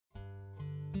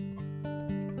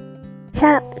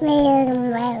taught me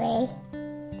and Mary.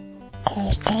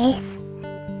 Totus.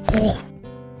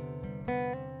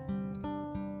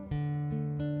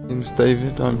 My name's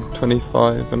David, I'm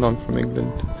 25 and I'm from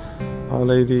England. Our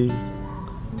Lady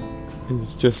is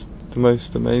just the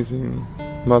most amazing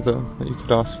mother that you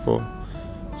could ask for.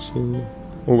 She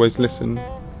always listens.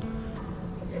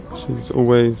 She's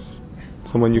always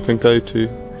someone you can go to,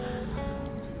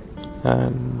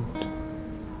 and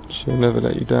she'll never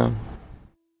let you down.